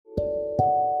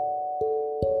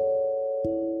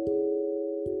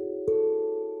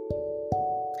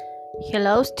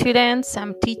Hello, students.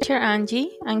 I'm teacher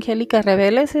Angie. Angelica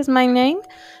Reveles is my name.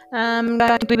 I'm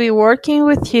going to be working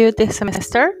with you this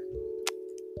semester.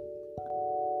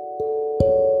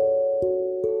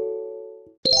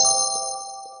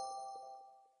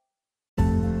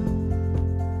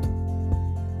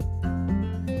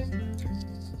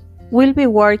 We'll be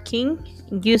working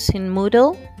using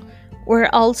Moodle. We're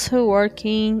also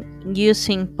working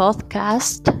using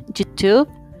podcast, YouTube,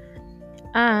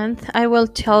 and I will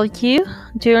tell you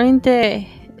during the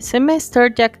semester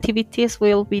the activities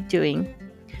we'll be doing.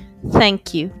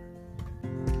 Thank you.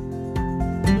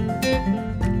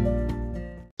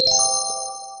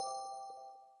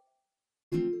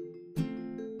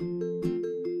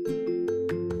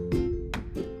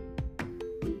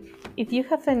 If you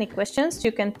have any questions,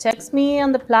 you can text me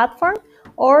on the platform,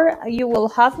 or you will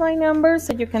have my number,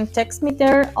 so you can text me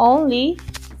there only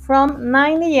from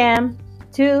 9 a.m.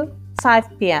 to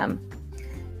 5 p.m.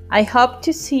 I hope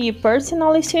to see you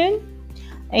personally soon.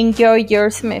 Enjoy your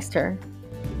semester.